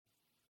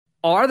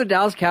Are the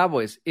Dallas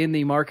Cowboys in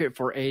the market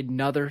for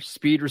another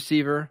speed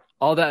receiver?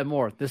 All that and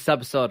more this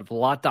episode of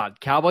Locked On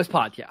Cowboys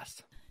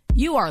podcast.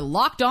 You are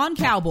Locked On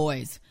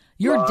Cowboys,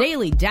 your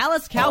daily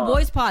Dallas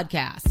Cowboys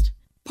podcast.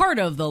 Part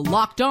of the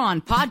Locked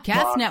On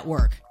Podcast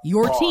Network,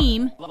 your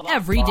team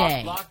every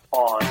day. Locked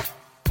On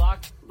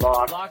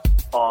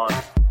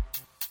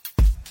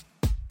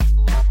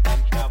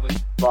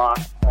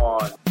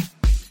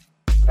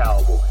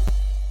Cowboys.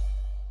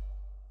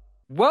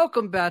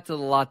 Welcome back to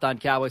the Locked On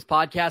Cowboys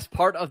podcast,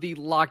 part of the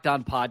Locked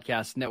On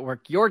Podcast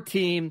Network, your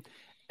team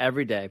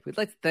every day. We'd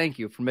like to thank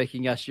you for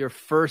making us your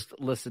first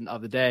listen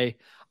of the day.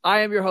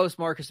 I am your host,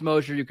 Marcus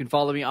Mosher. You can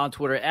follow me on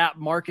Twitter at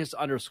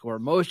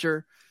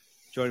Marcus_Mosher.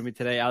 Joining me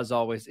today, as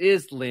always,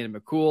 is Landon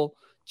McCool.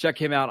 Check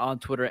him out on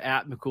Twitter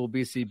at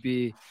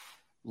McCoolBCB.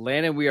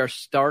 Landon, we are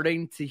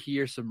starting to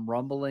hear some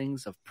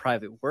rumblings of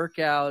private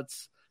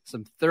workouts,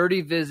 some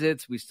 30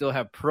 visits. We still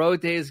have pro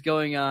days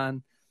going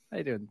on. How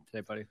you doing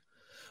today, buddy?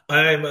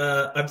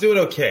 I'm doing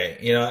okay.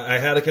 You know, I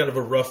had a kind of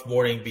a rough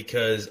morning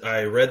because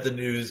I read the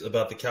news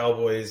about the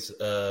Cowboys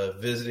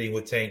visiting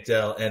with Tank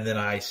Dell, and then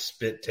I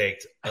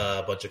spit-taked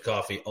a bunch of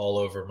coffee all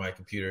over my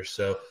computer.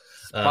 So,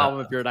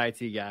 problem if you're an IT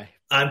guy.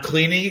 I'm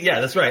cleaning it. Yeah,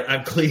 that's right.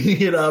 I'm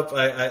cleaning it up.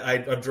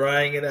 I'm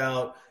drying it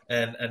out,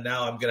 and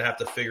now I'm going to have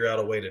to figure out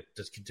a way to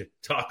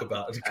talk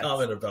about, to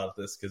comment about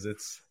this because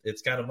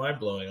it's kind of mind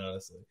blowing,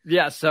 honestly.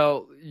 Yeah.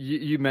 So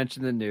you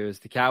mentioned the news.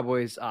 The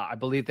Cowboys, I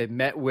believe they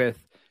met with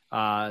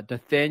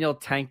Nathaniel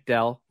Tank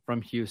Dell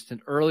from Houston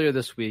earlier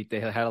this week. They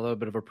had a little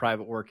bit of a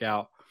private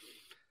workout.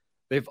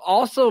 They've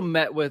also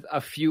met with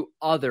a few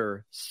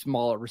other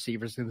smaller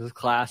receivers in this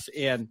class.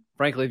 And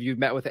frankly, if you've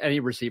met with any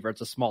receiver,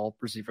 it's a small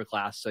receiver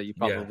class. So you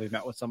probably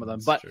met with some of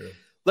them. But true.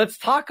 Let's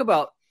talk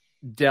about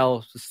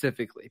Dell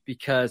specifically,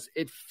 because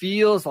it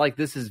feels like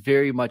this is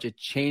very much a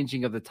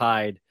changing of the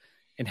tide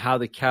in how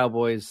the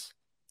Cowboys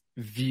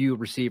view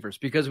receivers,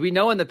 because we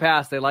know in the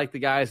past they like the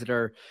guys that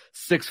are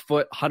 6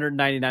 foot,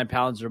 199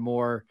 pounds or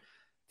more.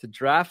 To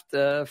draft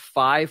a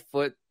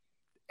 5'8",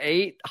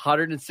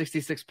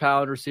 166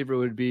 pound receiver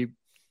would be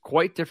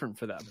quite different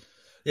for them.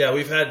 Yeah,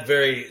 we've had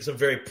some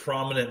very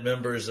prominent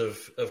members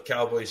of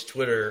Cowboys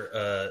Twitter,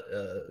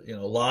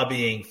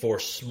 lobbying for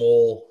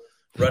small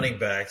running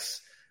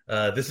backs.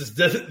 This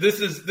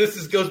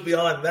goes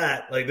beyond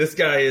that. Like, this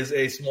guy is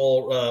a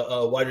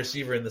small wide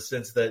receiver in the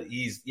sense that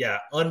he's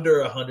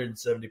under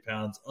 170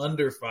 pounds,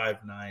 under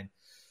 5'9".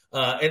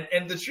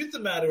 And the truth of the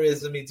matter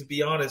is, I mean, to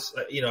be honest,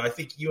 I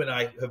think you and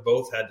I have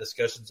both had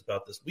discussions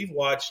about this. We've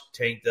watched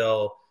Tank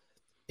Dell.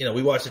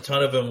 We watched a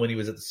ton of him when he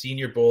was at the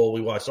Senior Bowl.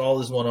 We watched all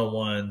his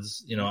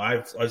one-on-ones.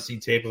 I've seen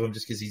tape of him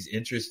just because he's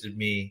interested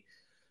me.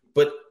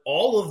 But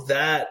all of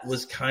that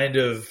was kind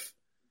of,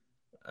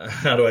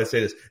 how do I say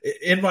this?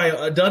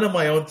 Done in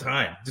my own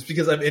time, just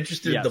because I'm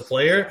interested in the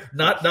player,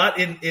 not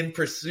in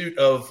pursuit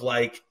of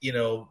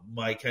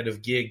my kind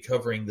of gig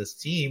covering this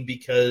team,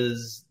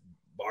 because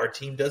our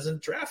team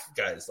doesn't draft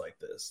guys like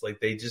this. Like,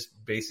 they just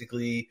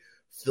basically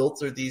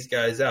filter these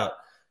guys out.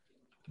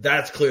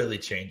 That's clearly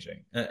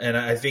changing, and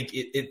I think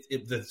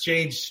the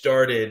change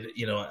started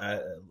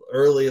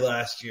early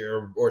last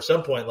year or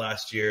some point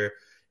last year.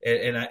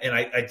 And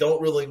I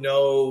don't really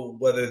know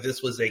whether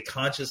this was a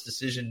conscious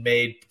decision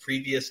made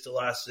previous to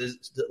last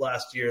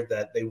year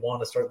that they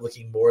want to start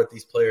looking more at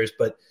these players.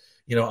 But,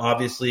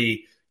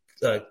 obviously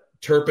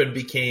Turpin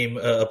became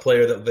a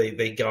player that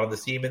they got on the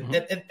team. And,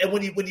 and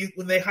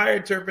when they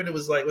hired Turpin, it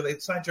was like, when they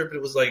signed Turpin,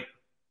 it was like,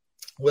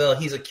 well,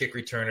 he's a kick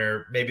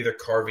returner. Maybe they're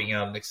carving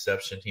out an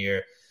exception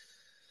here.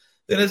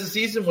 Then as the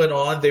season went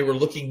on, they were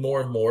looking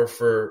more and more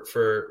for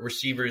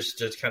receivers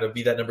to kind of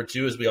be that number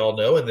two, as we all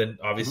know. And then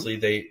obviously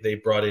they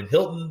brought in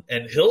Hilton,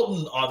 and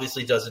Hilton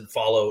obviously doesn't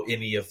follow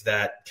any of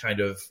that kind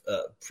of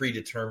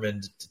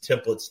predetermined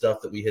template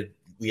stuff that we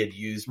had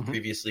used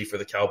previously for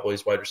the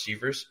Cowboys wide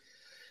receivers.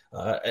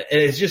 And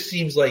it just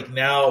seems like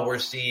now we're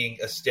seeing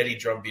a steady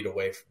drumbeat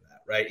away from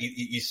that, right?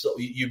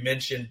 You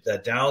mentioned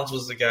that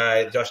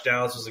Josh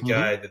Downs was the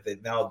guy that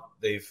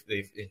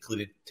they've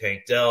included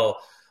Tank Dell.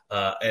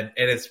 And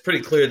it's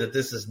pretty clear that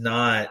this is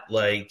not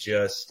like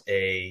just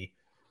a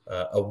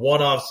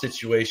one-off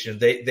situation.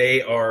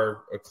 They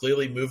are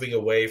clearly moving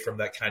away from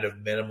that kind of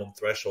minimum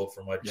threshold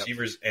for wide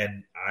receivers.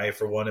 And I,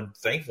 for one, am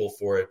thankful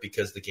for it,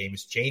 because the game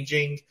is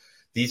changing.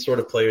 These sort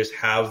of players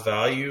have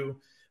value,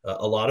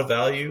 a lot of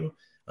value.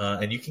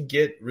 And you can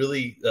get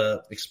really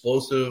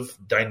explosive,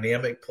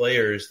 dynamic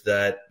players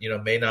that,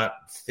 may not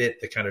fit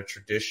the kind of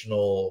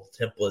traditional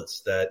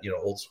templates that,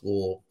 old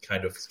school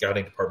kind of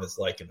scouting departments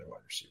like in their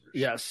wide receivers.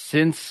 Yeah,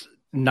 since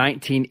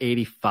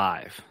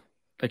 1985,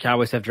 the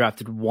Cowboys have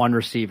drafted one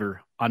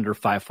receiver under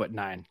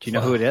 5'9". Do you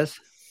know who it is?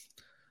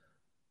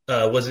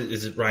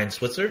 Is it Ryan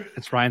Switzer?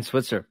 It's Ryan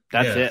Switzer.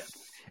 That's it.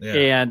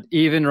 Yeah. And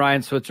even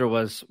Ryan Switzer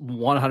was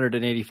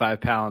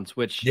 185 pounds,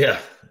 which,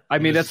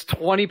 that's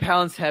 20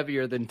 pounds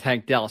heavier than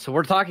Tank Dell. So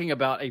we're talking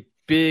about a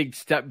big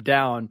step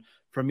down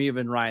from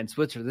even Ryan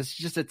Switzer. This is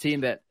just a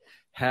team that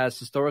has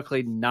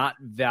historically not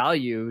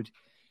valued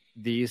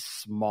these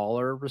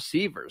smaller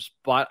receivers.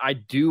 But I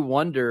do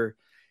wonder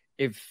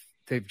if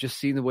they've just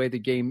seen the way the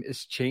game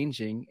is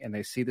changing, and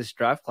they see this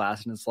draft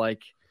class, and it's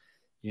like,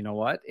 you know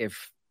what?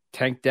 If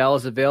Tank Dell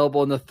is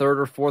available in the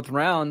 3rd or 4th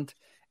round,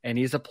 and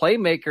he's a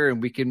playmaker,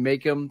 and we can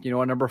make him,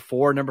 a number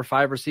 4, number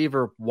 5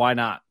 receiver, why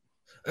not?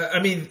 I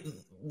mean,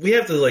 we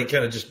have to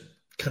kind of just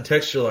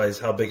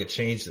contextualize how big a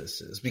change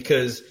this is,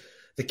 because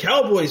the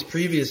Cowboys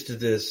previous to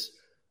this,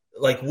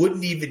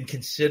 wouldn't even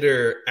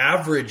consider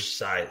average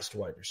sized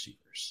wide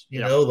receivers, you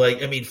know,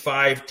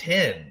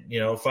 5'10",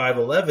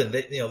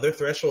 5'11", their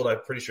threshold,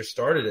 I'm pretty sure,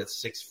 started at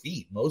 6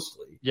 feet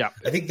mostly. Yeah.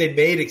 I think they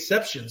made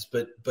exceptions,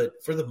 but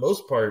for the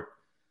most part,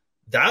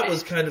 that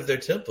was kind of their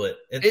template.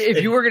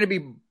 If you were going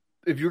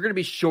to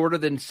be shorter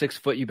than 6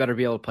 foot, you better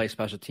be able to play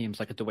special teams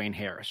like a Dwayne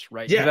Harris,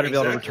 right? Yeah, you better be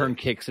able to return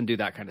kicks and do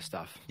that kind of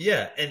stuff.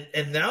 Yeah,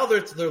 and now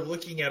they're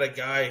looking at a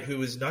guy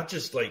who is not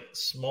just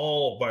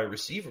small by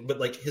receiver,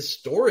 but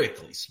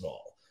historically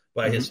small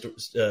by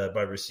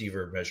by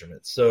receiver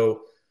measurements.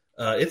 So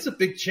it's a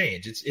big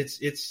change. It's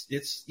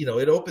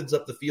it opens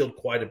up the field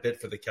quite a bit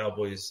for the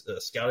Cowboys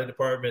scouting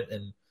department,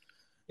 and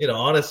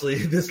honestly,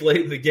 this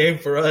late in the game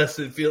for us,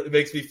 it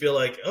makes me feel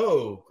like,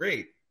 oh,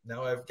 great.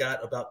 Now I've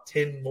got about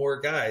 10 more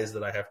guys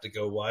that I have to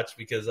go watch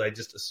because I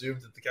just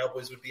assumed that the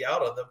Cowboys would be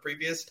out on them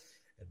previous,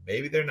 and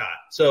maybe they're not.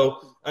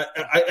 So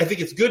I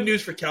think it's good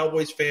news for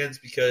Cowboys fans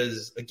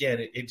because, again,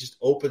 it just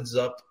opens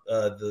up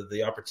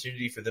the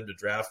opportunity for them to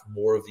draft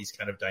more of these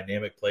kind of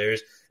dynamic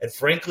players. And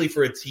frankly,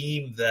 for a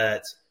team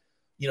that,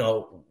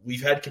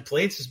 we've had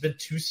complaints has been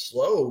too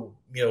slow,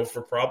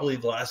 for probably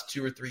the last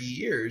 2 or 3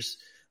 years,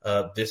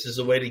 this is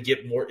a way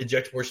to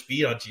inject more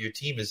speed onto your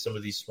team as some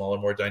of these smaller,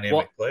 more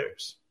dynamic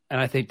players. And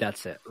I think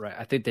that's it, right?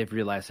 I think they've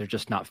realized they're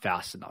just not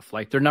fast enough.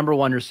 Their number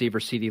 1 receiver,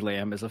 CeeDee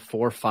Lamb, is a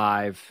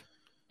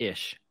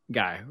 4.5-ish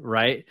guy,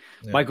 right?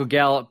 Yeah. Michael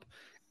Gallup,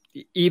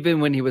 even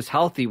when he was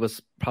healthy,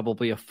 was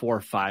probably a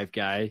 4.5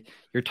 guy.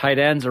 Your tight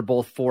ends are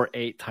both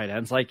 4.8 tight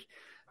ends.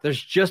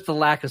 There's just a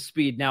lack of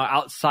speed now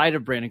outside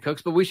of Brandon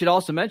Cooks. But we should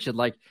also mention,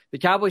 the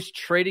Cowboys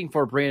trading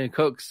for Brandon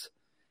Cooks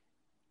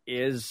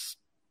is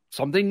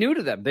something new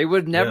to them. They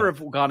would never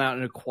have gone out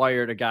and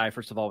acquired a guy,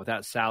 first of all, with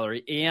that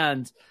salary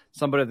and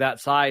somebody of that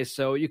size.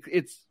 So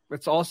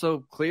it's also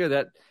clear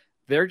that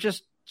they're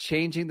just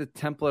changing the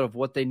template of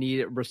what they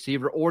need at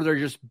receiver, or they're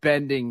just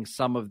bending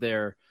some of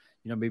their,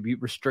 maybe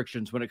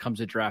restrictions when it comes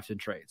to draft and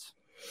trades.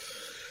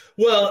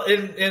 Well,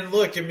 and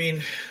look, I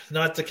mean,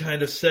 not to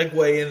kind of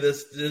segue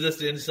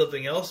into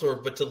something else,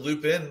 but to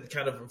loop in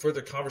kind of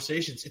further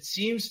conversations, it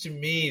seems to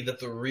me that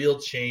the real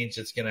change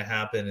that's going to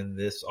happen in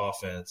this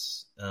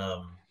offense,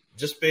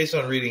 just based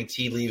on reading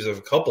tea leaves of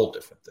a couple of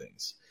different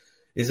things,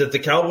 is that the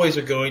Cowboys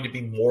are going to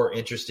be more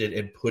interested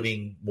in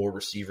putting more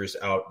receivers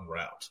out en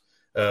route.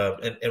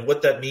 And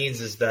what that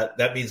means is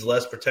that means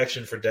less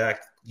protection for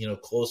Dak,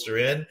 closer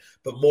in,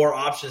 but more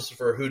options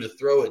for who to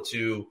throw it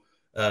to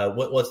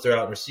once they're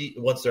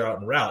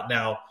out en route.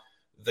 Now,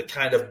 the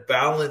kind of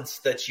balance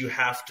that you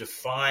have to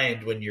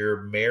find when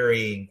you're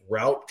marrying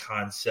route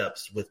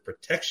concepts with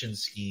protection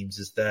schemes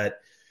is that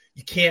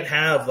you can't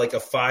have a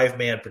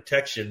 5-man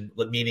protection,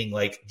 meaning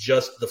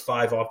just the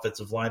 5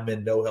 offensive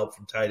linemen, no help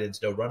from tight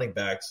ends, no running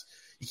backs.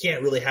 You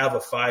can't really have a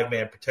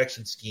 5-man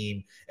protection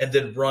scheme and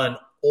then run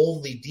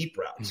only deep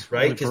routes,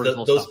 right?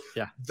 Because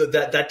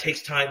that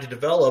takes time to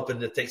develop,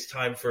 and it takes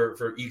time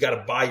for you got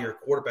to buy your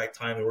quarterback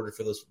time in order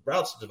for those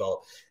routes to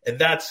develop. And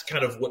that's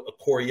kind of what a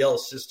Coryell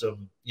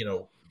system,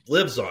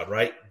 lives on,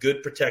 right?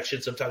 Good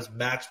protection, sometimes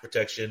max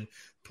protection,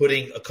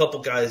 putting a couple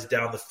guys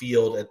down the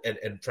field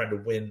and trying to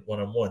win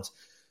one-on-ones.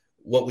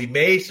 What we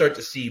may start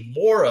to see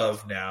more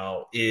of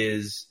now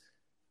is,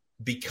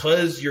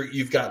 because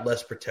you've got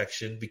less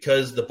protection,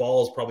 because the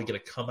ball is probably going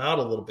to come out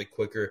a little bit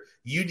quicker,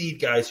 you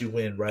need guys who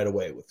win right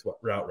away with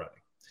route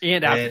running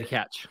and after the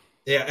catch.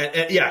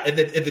 Yeah, and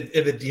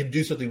then you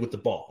do something with the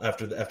ball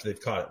after they've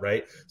caught it,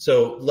 right?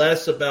 So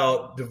less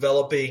about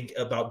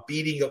about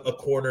beating a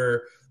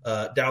corner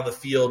down the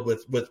field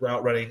with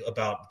route running,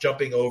 about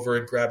jumping over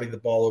and grabbing the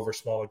ball over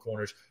smaller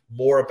corners,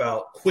 more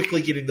about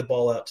quickly getting the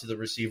ball out to the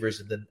receivers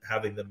and then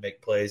having them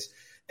make plays.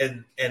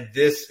 And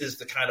this is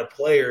the kind of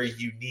player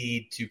you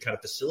need to kind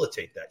of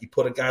facilitate that. You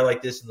put a guy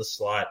like this in the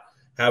slot,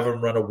 have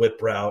him run a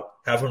whip route,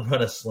 have him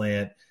run a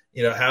slant,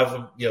 have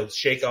him,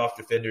 shake off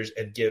defenders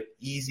and give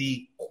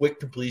easy, quick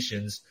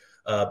completions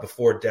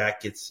before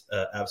Dak gets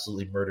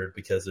absolutely murdered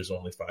because there's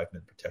only 5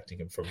 men protecting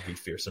him from the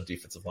fearsome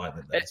defensive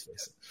lineman that he's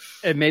facing.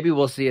 And maybe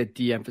we'll see a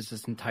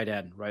de-emphasis in tight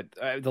end, right?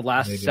 The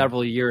last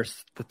several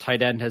years, the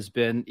tight end has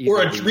been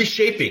or a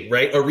reshaping,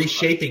 right? A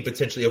reshaping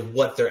potentially of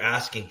what they're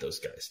asking those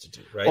guys to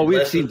do, right? Well, we've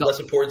less seen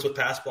importance with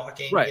pass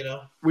blocking, right?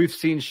 We've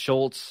seen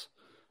Schultz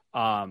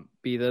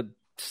be the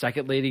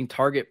second leading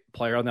target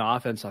player on the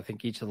offense, I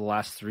think, each of the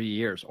last 3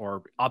 years,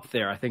 or up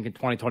there. I think in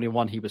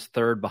 2021 he was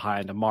third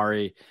behind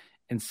Amari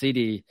and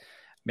CD.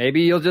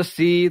 Maybe you'll just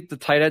see the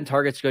tight end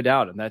targets go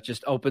down, and that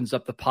just opens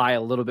up the pie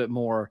a little bit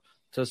more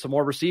to some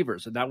more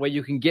receivers. And that way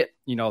you can get,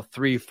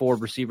 3-4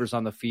 receivers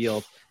on the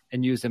field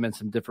and use them in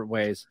some different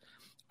ways.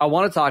 I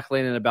want to talk,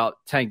 Landon, about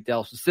Tank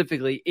Dell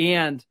specifically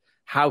and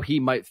how he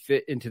might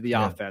fit into the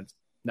offense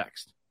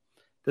next.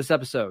 This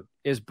episode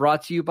is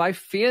brought to you by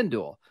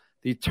FanDuel.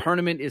 The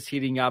tournament is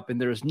heating up,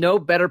 and there is no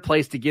better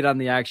place to get on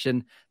the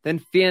action than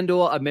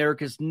FanDuel,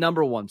 America's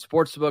 #1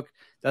 sportsbook.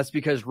 That's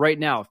because right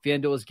now,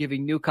 FanDuel is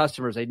giving new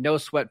customers a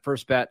no-sweat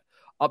first bet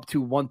up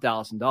to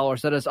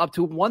 $1,000. That is up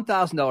to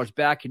 $1,000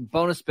 back in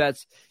bonus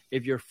bets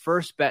if your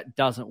first bet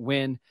doesn't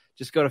win.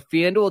 Just go to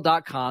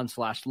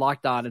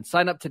FanDuel.com/lockedon and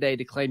sign up today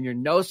to claim your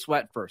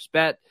no-sweat first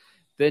bet.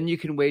 Then you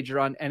can wager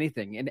on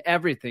anything and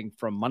everything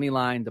from money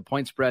line to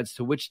point spreads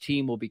to which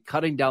team will be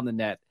cutting down the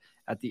net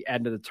at the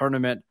end of the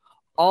tournament,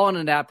 all on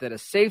an app that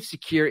is safe,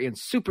 secure, and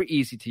super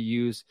easy to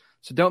use.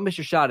 So don't miss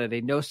your shot at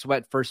a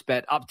no-sweat first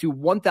bet up to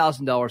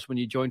 $1,000 when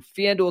you join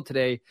FanDuel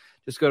today.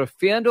 Just go to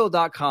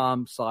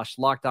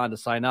FanDuel.com/lockedon to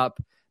sign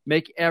up.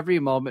 Make every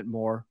moment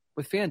more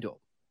with FanDuel.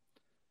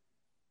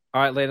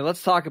 All right, Landon,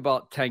 let's talk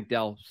about Tank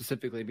Dell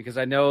specifically, because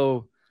I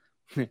know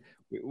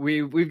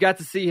we've got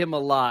to see him a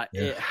lot.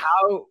 Yeah.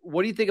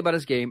 What do you think about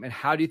his game, and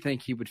how do you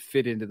think he would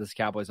fit into this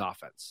Cowboys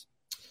offense?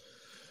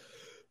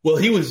 Well,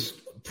 he was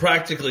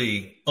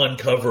practically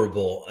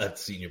uncoverable at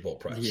Senior Bowl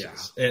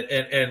practices. Yeah.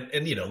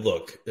 And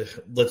look,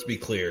 let's be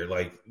clear.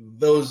 Like,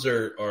 those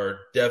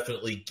are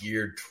definitely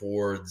geared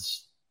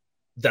towards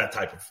that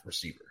type of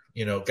receiver.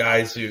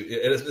 Guys who,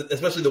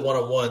 especially the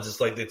one-on-ones, it's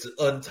like it's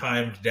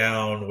untimed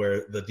down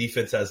where the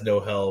defense has no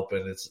help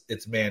and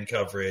it's man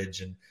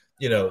coverage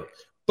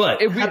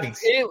but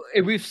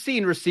we've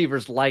seen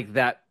receivers like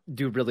that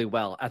do really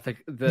well at the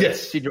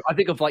yes. Senior. I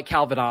think of like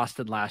Calvin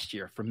Austin last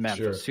year from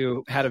Memphis,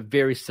 who had a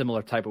very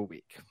similar type of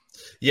week.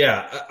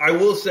 Yeah, I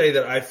will say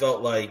that I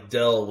felt like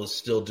Dell was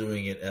still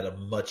doing it at a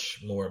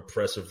much more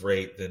impressive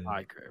rate than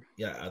I agree.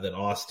 Yeah, than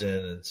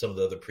Austin and some of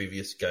the other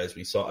previous guys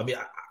we saw. I mean,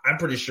 I'm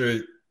pretty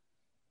sure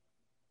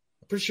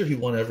he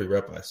won every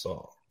rep I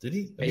saw. Did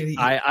he?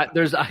 I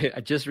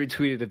just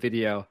retweeted a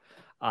video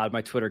on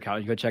my Twitter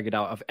account. You go check it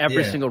out, of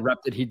every single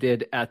rep that he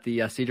did at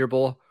the Cedar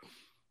Bowl.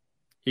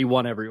 He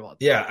won every one.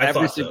 Yeah, I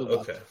every thought so.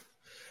 Okay.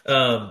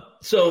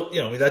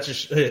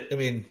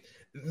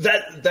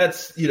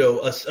 That's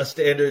a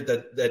standard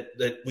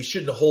that we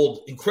shouldn't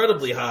hold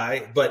incredibly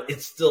high, but he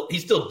still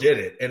did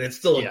it, and it's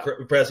still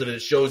impressive, and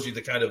it shows you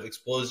the kind of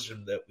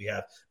explosion that we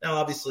have. Now,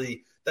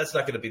 obviously, that's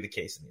not going to be the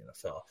case in the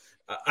NFL.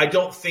 I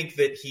don't think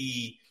that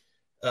he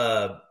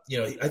I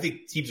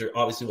think teams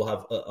obviously will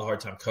have a hard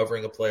time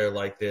covering a player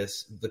like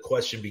this. The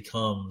question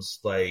becomes,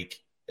 like,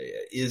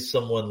 is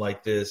someone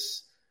like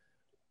this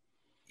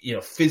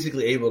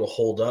physically able to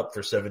hold up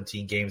for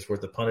 17 games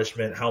worth of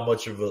punishment? How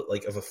much of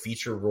a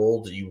feature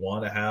role do you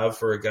want to have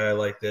for a guy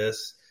like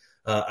this?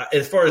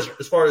 As far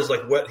as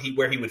like where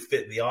he would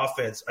fit in the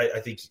offense, I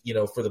think,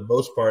 for the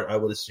most part, I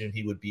would assume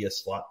he would be a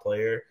slot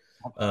player.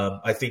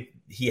 I think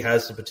he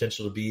has the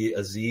potential to be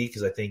a Z,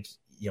 because I think,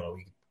 you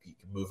can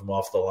move him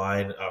off the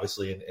line,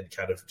 obviously, and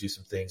kind of do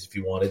some things if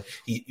you wanted.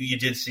 You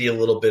did see a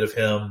little bit of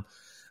him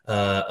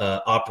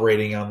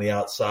operating on the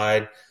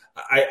outside.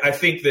 I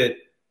think that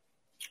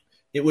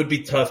it would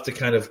be tough to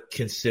kind of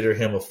consider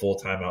him a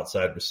full-time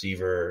outside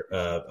receiver.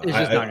 It's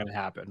just not going to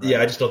happen. Right?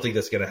 Yeah, I just don't think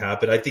that's going to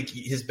happen. I think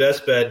his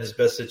best bet and his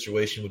best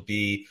situation would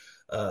be,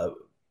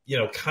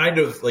 kind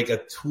of like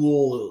a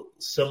tool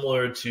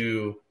similar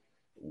to,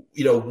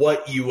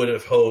 what you would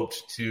have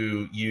hoped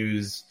to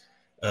use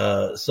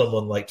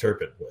someone like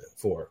Turpin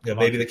for.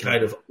 Maybe the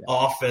kind of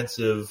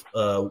offensive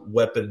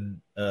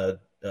weapon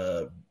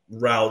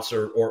routes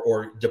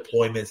or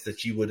deployments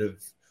that you would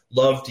have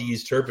love to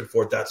use Turpin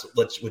for. That's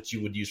what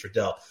you would use for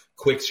Dell.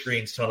 Quick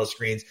screens, tunnel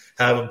screens,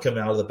 have him come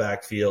out of the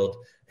backfield,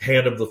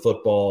 hand him the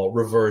football,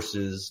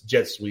 reverses,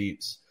 jet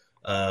sweeps,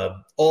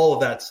 all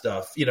of that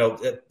stuff.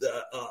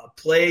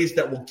 Plays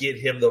that will get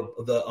him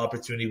the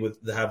opportunity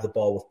to have the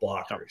ball with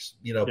blockers.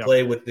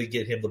 Play with to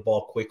get him the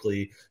ball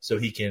quickly so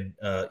he can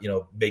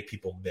make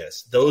people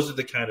miss. Those are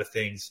the kind of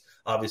things,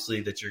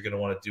 obviously, that you're going to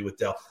want to do with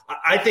Dell.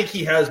 I think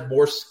he has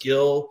more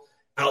skill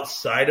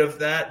outside of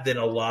that than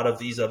a lot of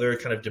these other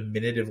kind of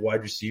diminutive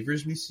wide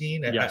receivers we've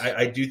seen. And yes.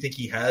 I do think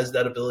he has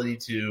that ability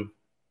to,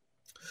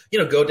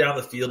 go down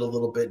the field a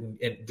little bit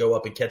and go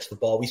up and catch the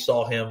ball. We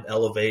saw him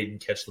elevate and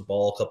catch the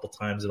ball a couple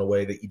times in a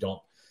way that you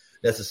don't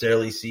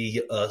necessarily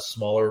see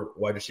smaller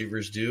wide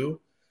receivers do.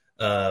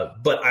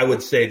 But I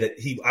would say that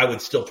I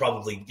would still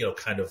probably,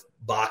 kind of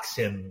box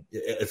him,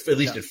 at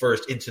least at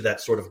first, into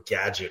that sort of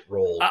gadget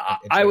role.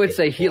 I would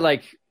say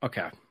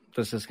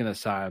this is going to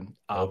sound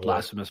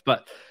blasphemous,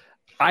 but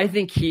I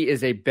think he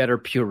is a better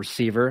pure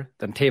receiver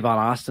than Tavon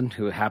Austin,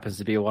 who happens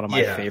to be one of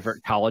my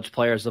favorite college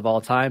players of all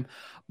time.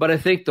 But I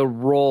think the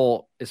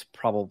role is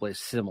probably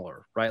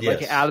similar, right?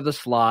 Yes. Like out of the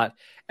slot,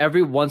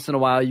 every once in a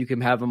while you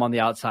can have him on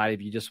the outside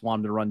if you just want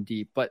him to run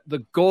deep. But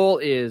the goal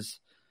is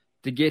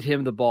to get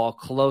him the ball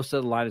close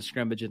to the line of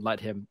scrimmage and let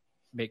him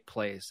make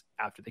plays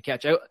after the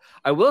catch.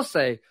 I will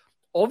say,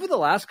 over the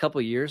last couple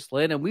of years,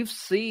 Landon, we've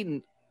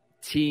seen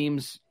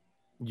teams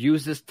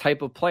use this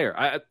type of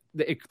player.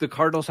 The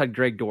Cardinals had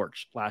Greg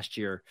Dortch last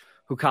year,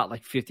 who caught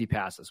like 50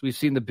 passes. We've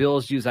seen the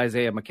Bills use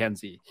Isaiah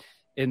McKenzie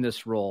in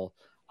this role.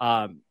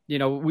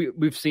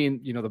 We've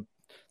seen,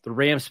 the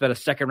Rams spent a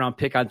second-round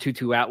pick on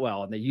Tutu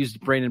Atwell, and they used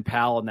Brandon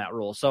Powell in that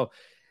role. So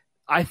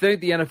I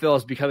think the NFL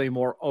is becoming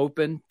more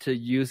open to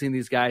using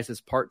these guys as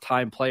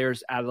part-time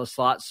players out of the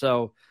slot.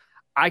 So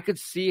I could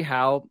see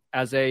how,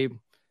 as a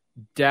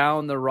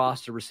down the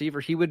roster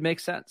receiver, he would make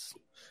sense.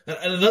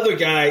 And another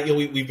guy,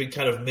 we've been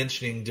kind of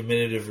mentioning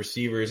diminutive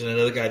receivers, and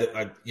another guy that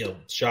I'm,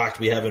 shocked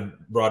we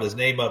haven't brought his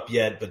name up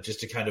yet, but just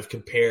to kind of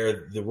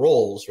compare the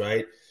roles,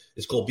 right,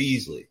 is Cole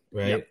Beasley,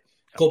 right? Yep.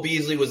 Cole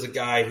Beasley was a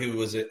guy who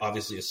was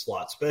obviously a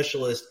slot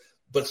specialist,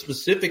 but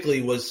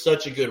specifically was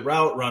such a good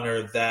route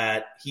runner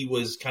that he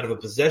was kind of a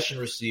possession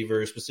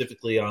receiver,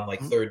 specifically on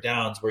like third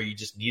downs where you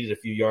just needed a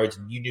few yards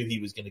and you knew he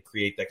was going to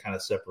create that kind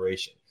of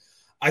separation.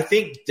 I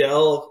think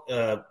Dell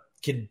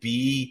can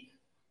be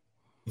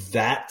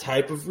that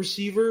type of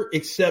receiver,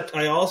 except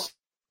I also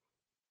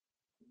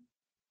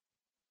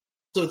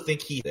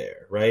think he's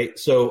there, right?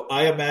 So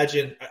I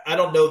imagine, I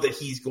don't know that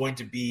he's going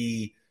to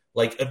be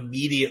like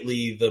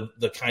immediately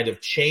the kind of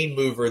chain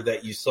mover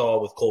that you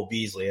saw with Cole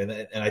Beasley. And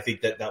I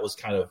think that was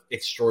kind of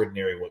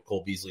extraordinary what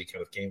Cole Beasley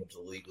kind of came into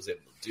the league was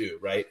able to do,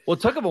 right? Well,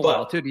 it took him a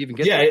while too to even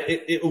get there. Yeah,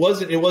 it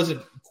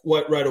wasn't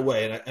quite right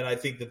away. And I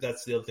think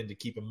that's the other thing to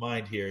keep in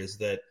mind here is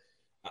that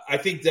I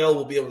think Dell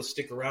will be able to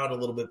stick around a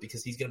little bit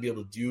because he's going to be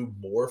able to do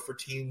more for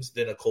teams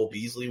than a Cole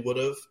Beasley would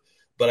have.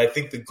 But I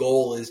think the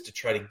goal is to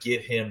try to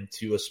get him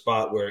to a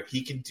spot where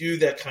he can do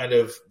that kind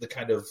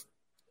of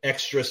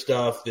extra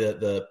stuff,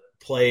 the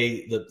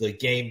play, the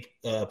game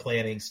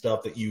planning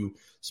stuff that you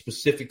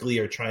specifically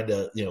are trying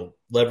to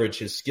leverage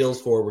his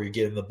skills for, where you're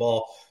getting the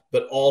ball,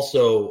 but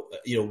also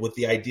with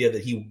the idea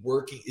that he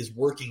is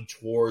working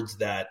towards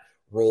that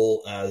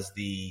role as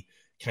the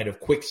kind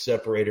of quick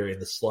separator in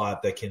the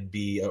slot that can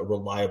be a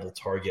reliable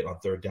target on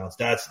third downs.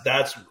 That's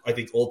I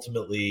think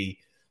ultimately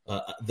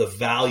the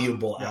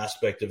valuable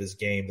aspect of his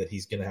game that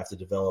he's going to have to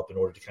develop in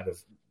order to kind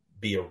of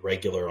be a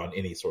regular on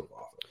any sort of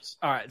offense.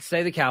 All right,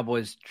 say the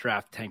Cowboys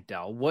draft Tank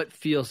Dell. What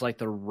feels like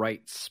the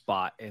right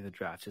spot in the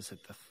draft? Is it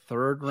the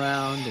third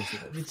round? Is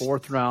it the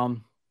fourth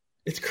round?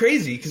 It's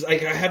crazy because I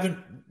haven't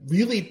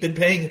really been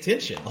paying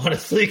attention,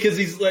 honestly, because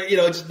he's like,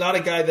 just not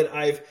a guy that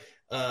I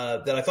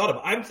thought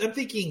of. I'm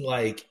thinking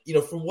like,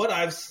 from what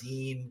I've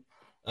seen,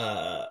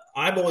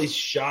 I'm always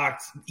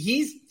shocked.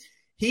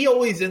 He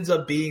always ends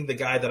up being the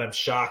guy that I'm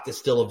shocked is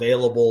still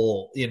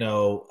available,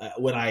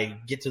 when I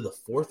get to the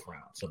fourth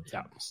round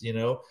sometimes,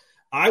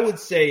 I would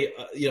say,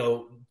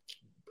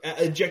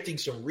 injecting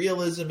some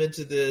realism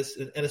into this,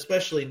 and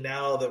especially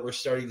now that we're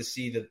starting to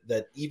see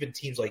that even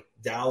teams like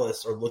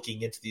Dallas are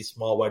looking into these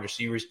small wide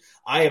receivers,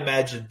 I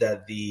imagine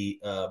that the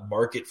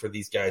market for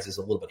these guys is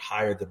a little bit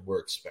higher than we're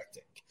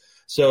expecting.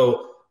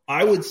 So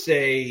I would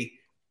say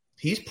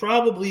he's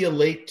probably a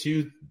late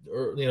 2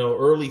 or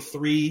early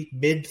 3,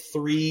 mid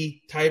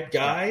 3 type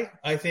guy.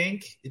 I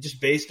think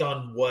just based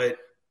on what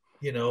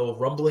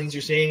rumblings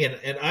you're seeing,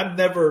 and I'm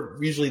never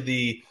usually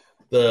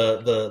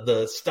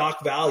the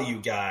stock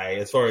value guy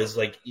as far as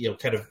like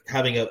kind of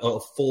having a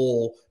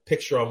full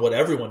picture on what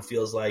everyone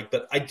feels like.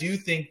 But I do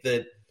think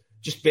that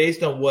just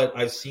based on what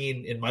I've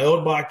seen in my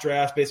own mock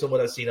drafts, based on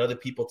what I've seen other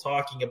people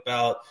talking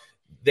about,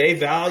 they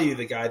value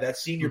the guy. That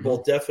Senior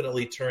Bowl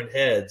definitely turned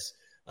heads.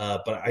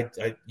 But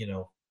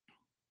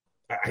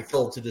I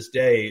feel to this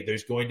day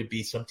there's going to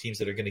be some teams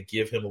that are going to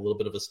give him a little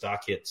bit of a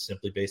stock hit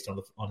simply based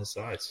on his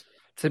size.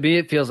 To me,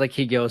 it feels like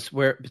he goes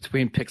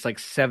between picks like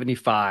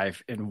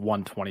 75 and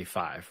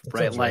 125,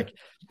 right? Like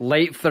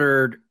late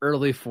third,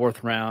 early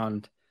fourth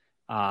round.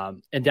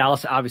 In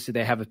Dallas, obviously,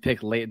 they have a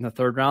pick late in the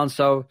third round.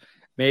 So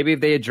maybe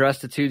they address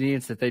the two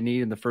needs that they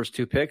need in the first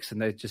 2 picks,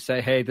 and they just say,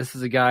 hey, this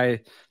is a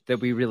guy that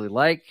we really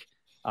like.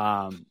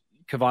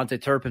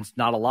 Kevontae Turpin's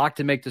not a lock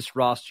to make this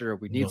roster.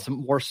 We need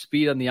some more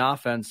speed on the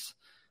offense.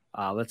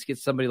 Let's get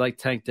somebody like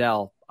Tank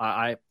Dell.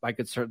 I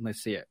could certainly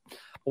see it.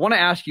 I want to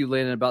ask you,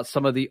 Landon, about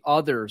some of the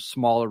other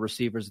smaller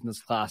receivers in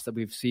this class that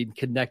we've seen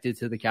connected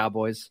to the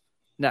Cowboys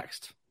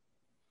next.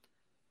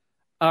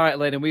 All right,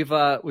 Landon,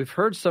 we've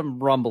heard some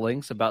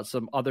rumblings about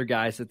some other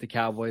guys that the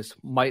Cowboys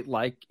might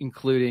like,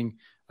 including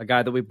a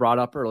guy that we brought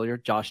up earlier,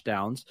 Josh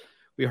Downs.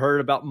 We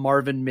heard about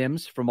Marvin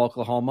Mims from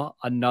Oklahoma,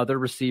 another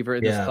receiver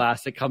in this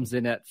class that comes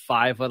in at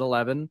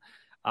 5'11".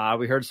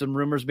 We heard some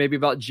rumors maybe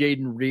about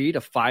Jaden Reed, a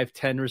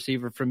 5'10"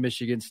 receiver from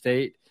Michigan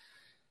State.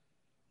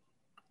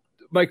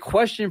 My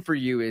question for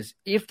you is,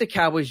 if the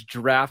Cowboys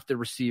draft a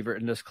receiver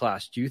in this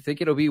class, do you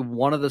think it'll be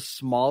one of the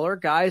smaller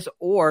guys,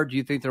 or do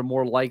you think they're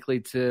more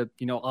likely to,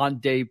 on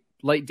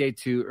late day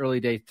 2, early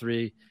day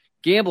 3,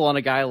 gamble on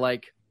a guy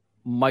like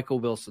Michael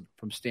Wilson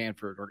from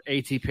Stanford or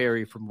A.T.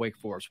 Perry from Wake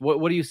Forest?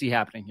 What do you see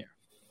happening here?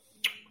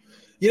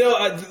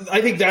 I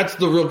think that's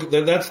the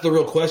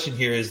real question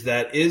here is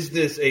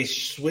this a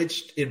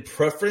switch in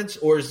preference,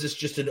 or is this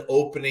just an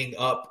opening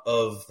up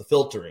of the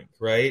filtering,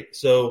 right?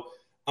 So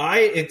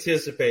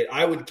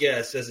I would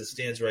guess as it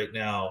stands right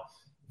now,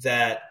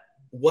 that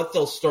what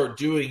they'll start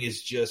doing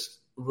is just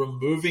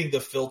removing the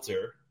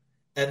filter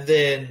and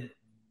then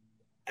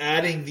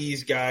adding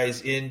these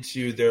guys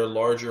into their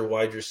larger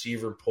wide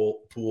receiver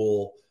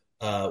pool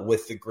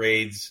with the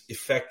grades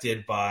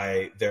affected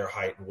by their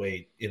height and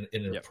weight in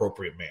an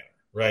appropriate manner.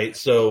 Right.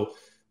 So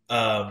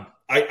I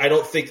I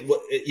don't think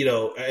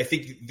I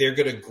think they're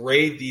going to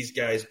grade these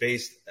guys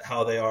based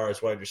how they are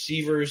as wide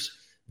receivers.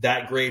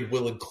 That grade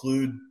will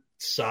include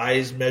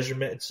size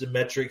measurements and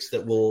metrics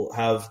that will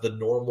have the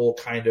normal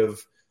kind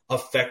of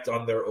effect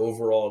on their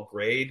overall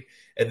grade.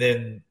 And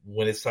then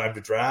when it's time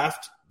to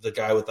draft, the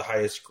guy with the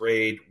highest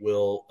grade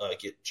will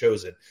get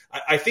chosen.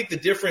 I think the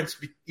difference,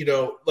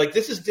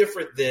 this is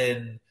different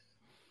than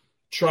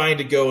trying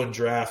to go and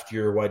draft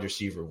your wide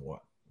receiver one,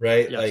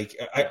 right? Yes.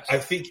 I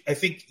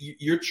think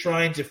you're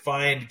trying to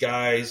find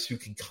guys who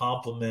can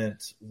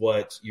complement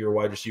what your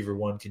wide receiver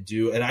one can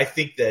do. And I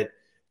think that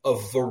a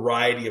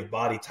variety of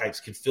body types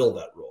can fill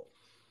that role.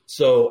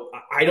 So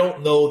I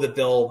don't know that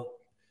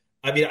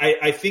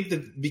I think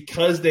that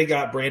because they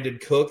got Brandon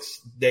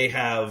Cooks, they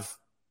have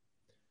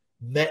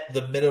met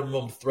the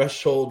minimum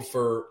threshold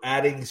for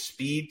adding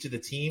speed to the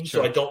team.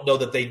 Sure. So I don't know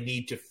that they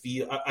need to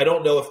feel – I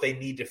don't know if they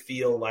need to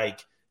feel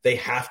like they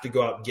have to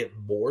go out and get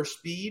more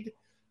speed.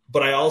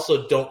 But I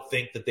also don't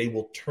think that they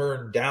will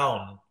turn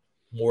down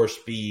more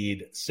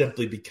speed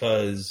simply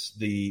because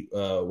the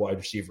wide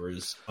receiver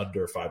is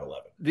under 5'11".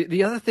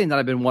 The other thing that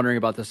I've been wondering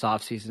about this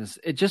offseason is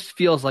it just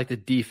feels like the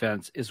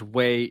defense is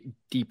way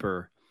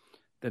deeper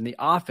than the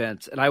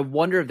offense. And I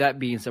wonder if that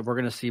means that we're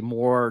going to see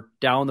more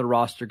down the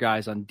roster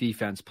guys on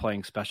defense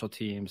playing special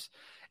teams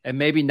and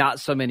maybe not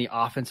so many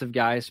offensive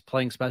guys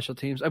playing special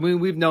teams. I mean,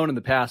 we've known in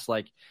the past,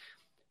 like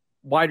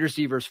wide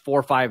receivers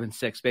 4, 5, and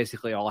 6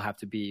 basically all have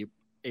to be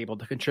able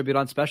to contribute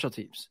on special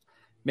teams.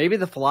 Maybe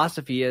the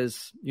philosophy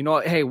is,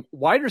 hey,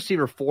 wide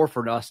receiver 4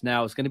 for us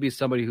now is going to be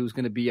somebody who's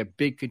going to be a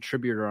big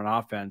contributor on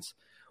offense.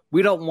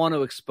 We don't want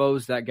to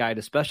expose that guy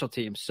to special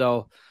teams.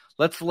 So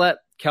let's let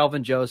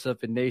Calvin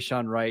Joseph and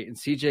Nashawn Wright and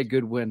CJ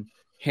Goodwin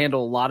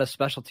handle a lot of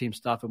special team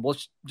stuff. And we'll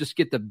just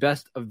get the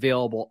best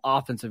available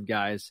offensive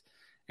guys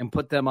and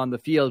put them on the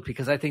field,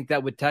 because I think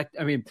that would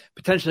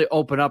potentially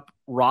open up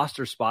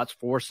roster spots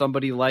for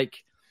somebody like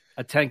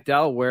a Tank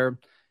Dell, where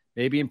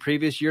maybe in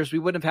previous years we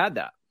wouldn't have had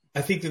that.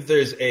 I think that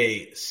there's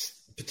a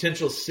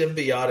potential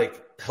symbiotic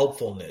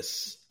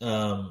helpfulness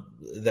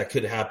that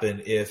could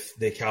happen if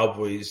the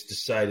Cowboys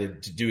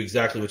decided to do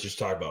exactly what you're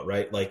talking about,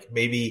 right? Like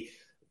maybe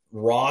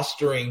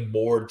rostering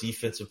more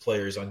defensive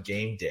players on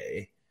game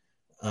day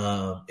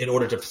in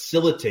order to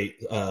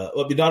facilitate,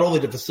 not only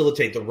to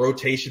facilitate the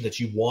rotation that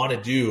you want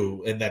to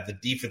do and that the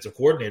defensive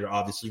coordinator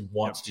obviously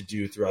wants to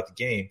do throughout the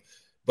game,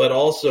 but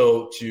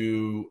also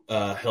to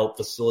help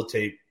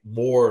facilitate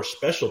more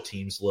special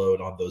teams load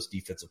on those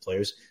defensive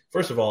players.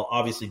 First of all,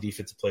 obviously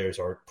defensive players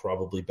are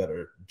probably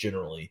better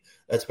generally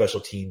at special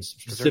teams,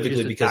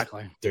 specifically because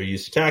they're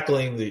used to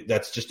tackling.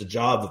 That's just a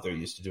job that they're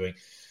used to doing.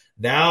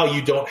 Now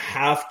you don't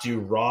have to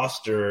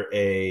roster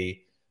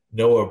a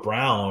Noah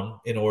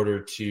Brown in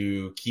order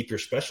to keep your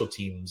special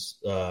teams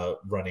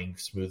running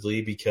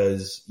smoothly,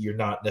 because you're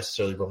not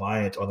necessarily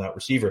reliant on that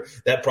receiver.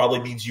 That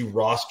probably means you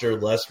roster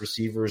less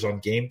receivers on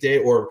game day,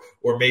 or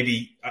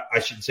maybe I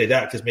shouldn't say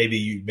that, because maybe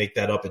you make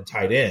that up in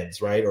tight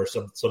ends, right? Or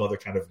some other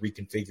kind of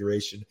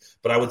reconfiguration.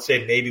 But I would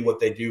say maybe what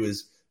they do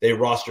is they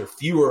roster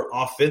fewer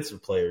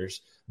offensive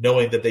players,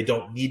 knowing that they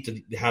don't need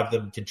to have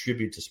them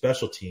contribute to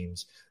special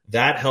teams.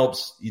 That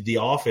helps the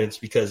offense,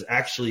 because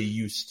actually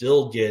you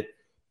still get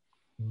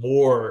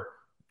more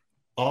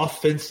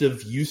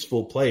offensive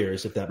useful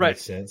players, if that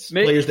makes sense.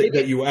 Players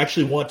that you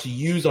actually want to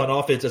use on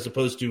offense, as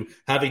opposed to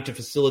having to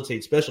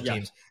facilitate special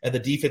teams. And the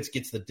defense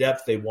gets the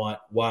depth they want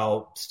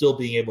while still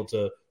being able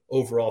to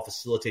overall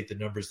facilitate the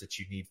numbers that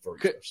you need for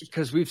yours.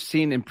 Because we've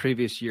seen in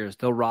previous years,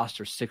 they'll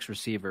roster 6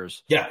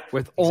 receivers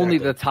with exactly. only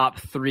the top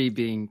 3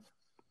 being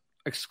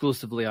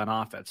exclusively on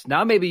offense.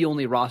 Now maybe you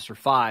only roster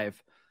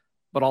 5,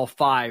 but all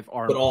 5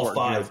 are. But all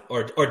 5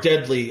 are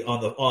deadly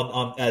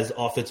on as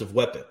offensive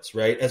weapons,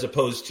 right? As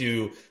opposed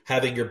to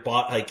having your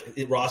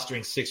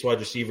rostering 6 wide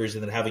receivers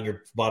and then having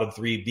your bottom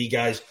 3 be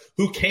guys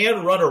who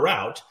can run a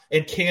route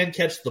and can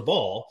catch the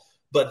ball,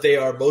 but they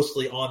are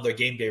mostly on their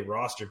game day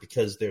roster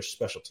because they're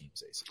special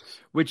teams aces.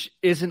 Which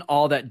isn't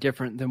all that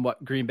different than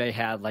what Green Bay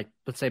had, like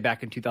let's say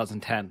back in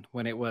 2010,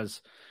 when it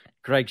was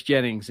Greg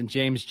Jennings and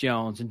James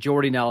Jones and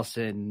Jordy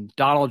Nelson,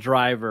 Donald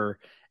Driver.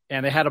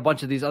 And they had a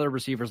bunch of these other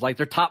receivers, like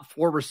their top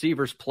 4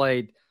 receivers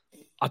played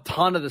a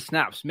ton of the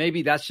snaps.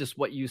 Maybe that's just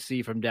what you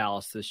see from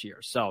Dallas this year.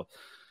 So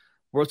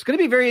it's going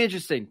to be very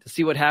interesting to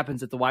see what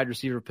happens at the wide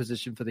receiver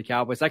position for the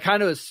Cowboys. I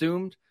kind of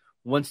assumed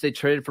once they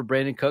traded for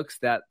Brandon Cooks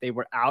that they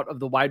were out of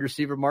the wide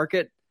receiver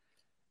market.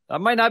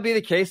 That might not be the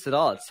case at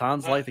all. It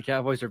sounds like the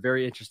Cowboys are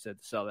very interested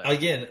to sell that.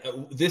 Again,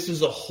 this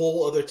is a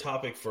whole other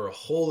topic for a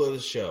whole other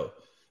show.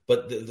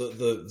 But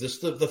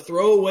the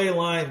throwaway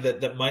line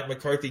that Mike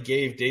McCarthy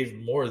gave Dave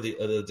Moore the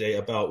other day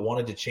about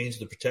wanting to change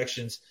the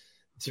protections,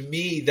 to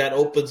me, that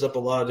opens up a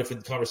lot of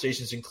different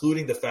conversations,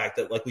 including the fact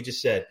that, like we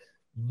just said,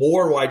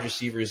 more wide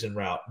receivers en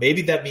route.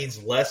 Maybe that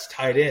means less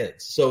tight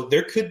ends. So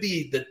there could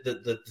be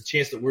the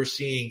chance that we're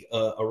seeing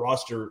a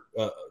roster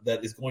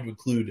that is going to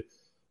include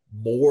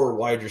more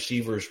wide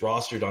receivers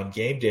rostered on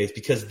game days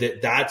because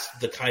that's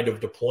the kind of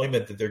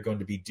deployment that they're going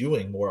to be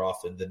doing more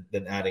often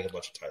than adding a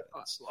bunch of tight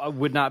ends. I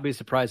would not be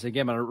surprised.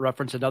 Again, I'm going to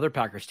reference another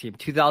Packers team,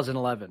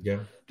 2011. Yeah.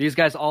 These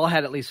guys all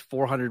had at least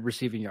 400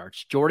 receiving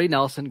yards. Jordy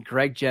Nelson,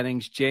 Greg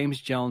Jennings, James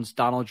Jones,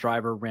 Donald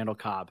Driver, Randall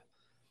Cobb.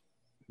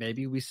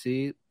 Maybe we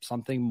see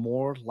something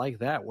more like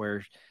that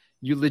where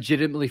you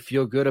legitimately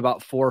feel good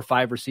about 4 or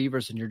 5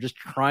 receivers and you're just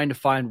trying to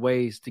find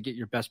ways to get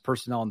your best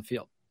personnel on the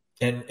field.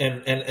 And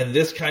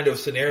this kind of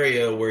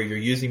scenario where you're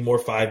using more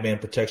 5-man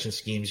protection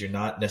schemes, you're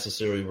not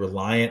necessarily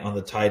reliant on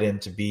the tight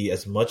end to be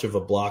as much of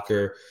a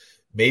blocker.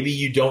 Maybe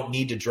you don't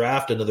need to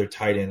draft another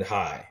tight end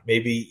high.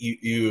 Maybe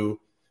you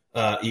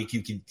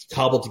can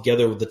cobble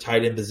together with the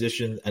tight end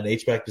position, an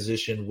H-back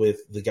position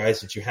with the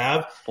guys that you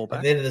have. Fullback.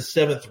 And then in the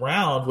 7th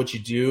round, what you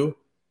do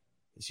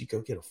is you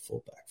go get a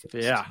fullback for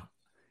this team.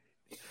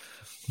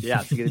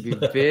 Yeah, it's going to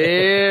be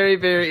very,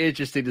 very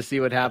interesting to see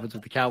what happens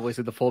with the Cowboys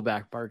in the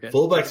fullback market.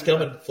 Fullback's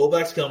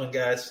coming,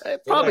 guys.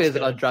 It probably is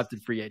an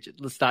undrafted free agent.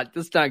 Let's not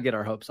get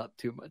our hopes up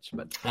too much.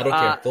 But I don't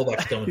care.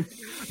 Fullback's coming.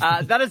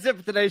 That is it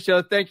for today's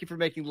show. Thank you for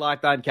making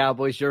Locked On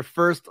Cowboys your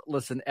first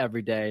listen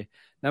every day.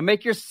 Now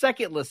make your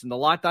second listen the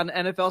Locked On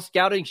NFL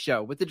Scouting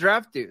Show with the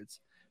Draft Dudes.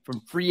 From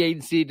free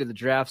agency to the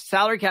draft,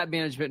 salary cap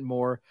management, and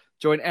more.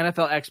 Join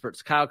NFL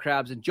experts Kyle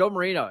Krabs and Joe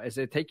Marino as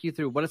they take you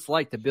through what it's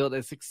like to build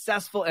a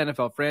successful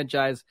NFL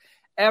franchise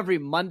every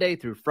Monday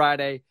through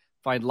Friday.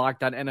 Find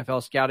Locked On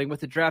NFL Scouting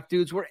with the Draft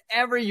Dudes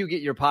wherever you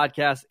get your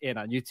podcasts and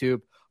on YouTube,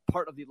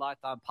 part of the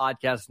Locked On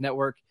Podcast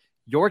Network,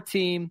 your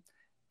team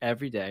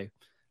every day.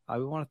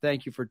 We want to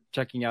thank you for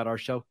checking out our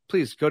show.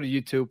 Please go to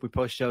YouTube. We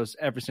post shows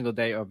every single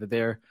day over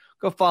there.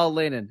 Go follow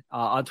Landon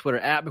on Twitter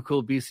at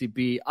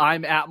McCoolBCB.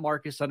 I'm at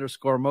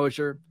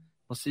Marcus_Mosher.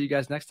 We'll see you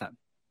guys next time.